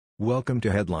Welcome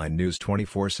to Headline News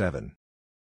 24/7.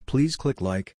 Please click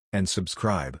like and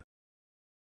subscribe.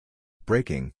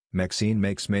 Breaking: Maxine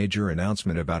makes major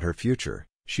announcement about her future.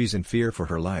 She's in fear for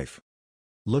her life.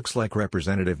 Looks like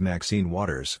Representative Maxine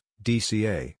Waters,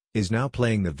 DCA, is now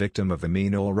playing the victim of the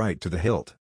mean old right to the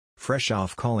hilt. Fresh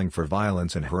off calling for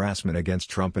violence and harassment against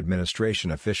Trump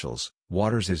administration officials,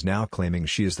 Waters is now claiming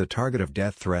she is the target of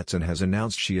death threats and has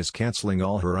announced she is canceling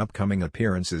all her upcoming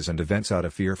appearances and events out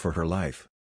of fear for her life.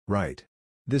 Right.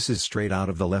 This is straight out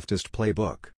of the leftist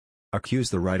playbook. Accuse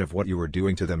the right of what you were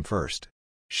doing to them first.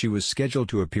 She was scheduled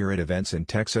to appear at events in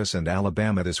Texas and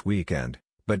Alabama this weekend,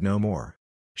 but no more.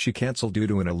 She canceled due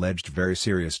to an alleged very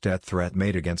serious death threat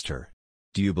made against her.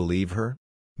 Do you believe her?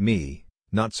 Me,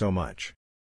 not so much.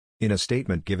 In a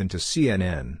statement given to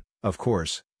CNN, of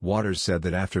course, Waters said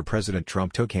that after President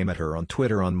Trump took aim at her on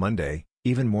Twitter on Monday,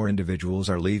 even more individuals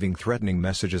are leaving threatening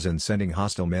messages and sending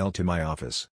hostile mail to my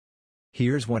office.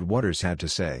 Here's what Waters had to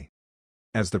say.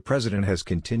 As the president has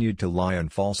continued to lie and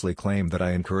falsely claim that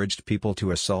I encouraged people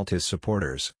to assault his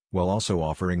supporters, while also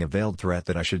offering a veiled threat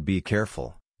that I should be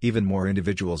careful, even more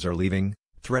individuals are leaving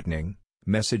threatening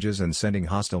messages and sending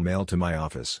hostile mail to my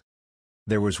office.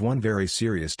 There was one very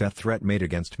serious death threat made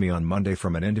against me on Monday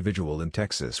from an individual in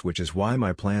Texas, which is why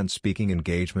my planned speaking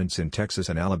engagements in Texas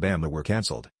and Alabama were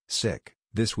canceled,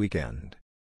 this weekend.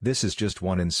 This is just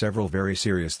one in several very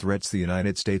serious threats the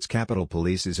United States Capitol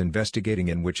Police is investigating,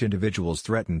 in which individuals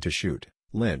threaten to shoot,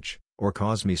 lynch, or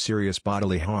cause me serious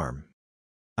bodily harm.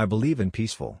 I believe in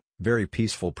peaceful, very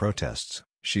peaceful protests,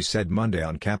 she said Monday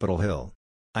on Capitol Hill.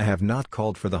 I have not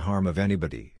called for the harm of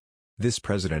anybody. This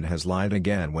president has lied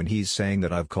again when he's saying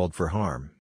that I've called for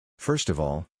harm. First of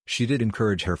all, she did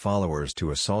encourage her followers to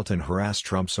assault and harass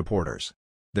Trump supporters.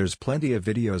 There's plenty of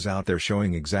videos out there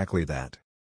showing exactly that.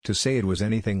 To say it was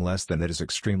anything less than that is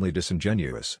extremely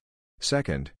disingenuous.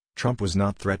 Second, Trump was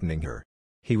not threatening her.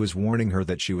 He was warning her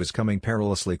that she was coming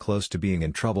perilously close to being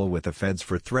in trouble with the feds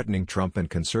for threatening Trump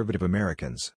and conservative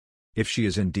Americans. If she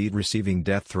is indeed receiving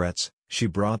death threats, she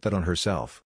brought that on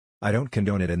herself. I don't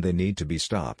condone it and they need to be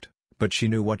stopped, but she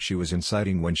knew what she was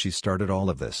inciting when she started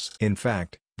all of this. In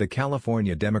fact, the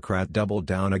California Democrat doubled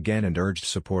down again and urged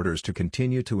supporters to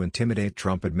continue to intimidate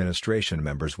Trump administration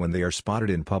members when they are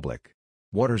spotted in public.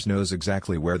 Waters knows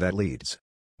exactly where that leads.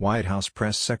 White House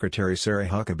Press Secretary Sarah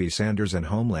Huckabee Sanders and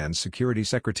Homeland Security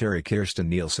Secretary Kirstjen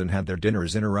Nielsen had their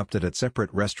dinners interrupted at separate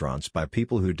restaurants by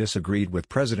people who disagreed with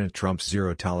President Trump's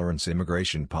zero-tolerance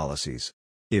immigration policies.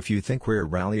 If you think we're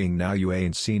rallying now, you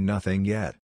ain't seen nothing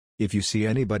yet. If you see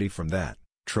anybody from that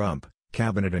Trump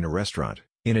cabinet in a restaurant,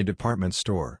 in a department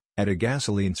store, at a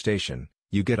gasoline station,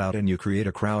 you get out and you create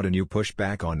a crowd and you push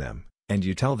back on them, and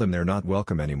you tell them they're not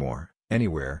welcome anymore,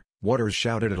 anywhere, Waters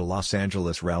shouted at a Los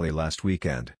Angeles rally last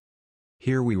weekend.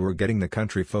 Here we were getting the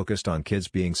country focused on kids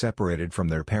being separated from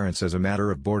their parents as a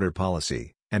matter of border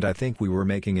policy, and I think we were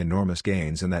making enormous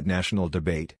gains in that national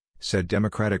debate, said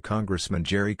Democratic Congressman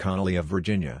Jerry Connolly of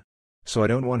Virginia. So I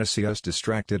don't want to see us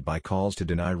distracted by calls to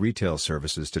deny retail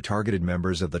services to targeted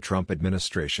members of the Trump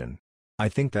administration. I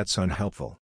think that's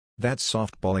unhelpful. That's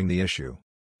softballing the issue.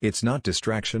 It's not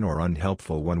distraction or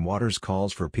unhelpful when Waters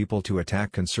calls for people to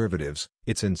attack conservatives,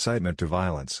 it's incitement to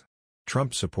violence.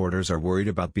 Trump supporters are worried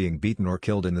about being beaten or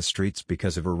killed in the streets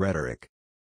because of her rhetoric.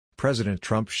 President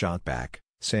Trump shot back,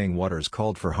 saying Waters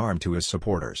called for harm to his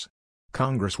supporters.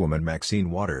 Congresswoman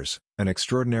Maxine Waters, an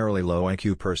extraordinarily low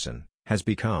IQ person, has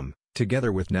become,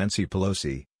 together with Nancy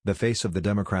Pelosi, the face of the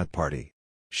Democrat Party.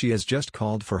 She has just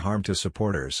called for harm to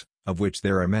supporters, of which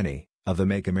there are many, of the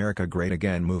Make America Great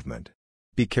Again movement.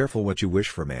 Be careful what you wish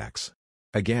for, Max.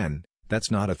 Again, that's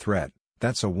not a threat,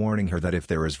 that's a warning her that if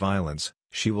there is violence,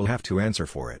 she will have to answer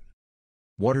for it.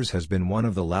 Waters has been one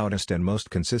of the loudest and most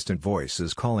consistent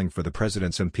voices calling for the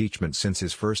president's impeachment since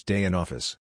his first day in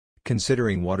office.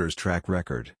 Considering Waters' track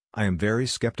record, I am very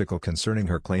skeptical concerning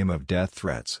her claim of death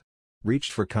threats.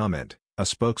 Reached for comment, a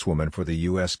spokeswoman for the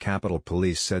U.S. Capitol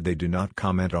Police said they do not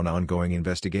comment on ongoing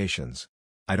investigations.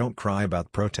 I don't cry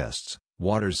about protests,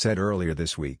 Waters said earlier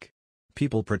this week.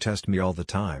 People protest me all the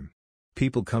time.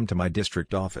 People come to my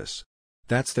district office.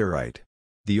 That's their right.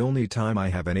 The only time I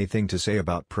have anything to say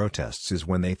about protests is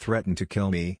when they threaten to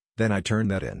kill me, then I turn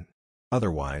that in.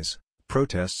 Otherwise,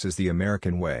 protests is the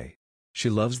American way. She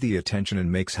loves the attention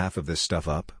and makes half of this stuff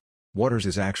up. Waters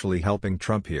is actually helping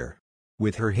Trump here.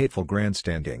 With her hateful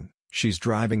grandstanding, she's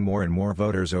driving more and more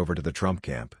voters over to the Trump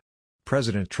camp.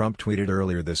 President Trump tweeted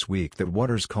earlier this week that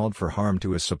Waters called for harm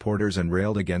to his supporters and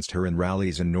railed against her in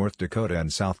rallies in North Dakota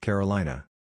and South Carolina.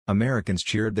 Americans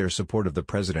cheered their support of the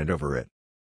president over it.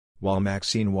 While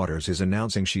Maxine Waters is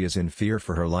announcing she is in fear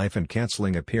for her life and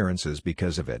canceling appearances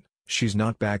because of it, She's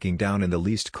not backing down in the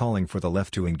least, calling for the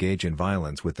left to engage in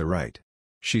violence with the right.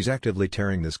 She's actively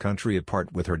tearing this country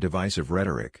apart with her divisive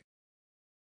rhetoric.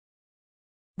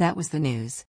 That was the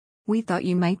news. We thought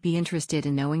you might be interested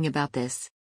in knowing about this.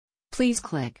 Please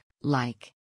click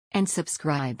like and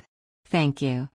subscribe. Thank you.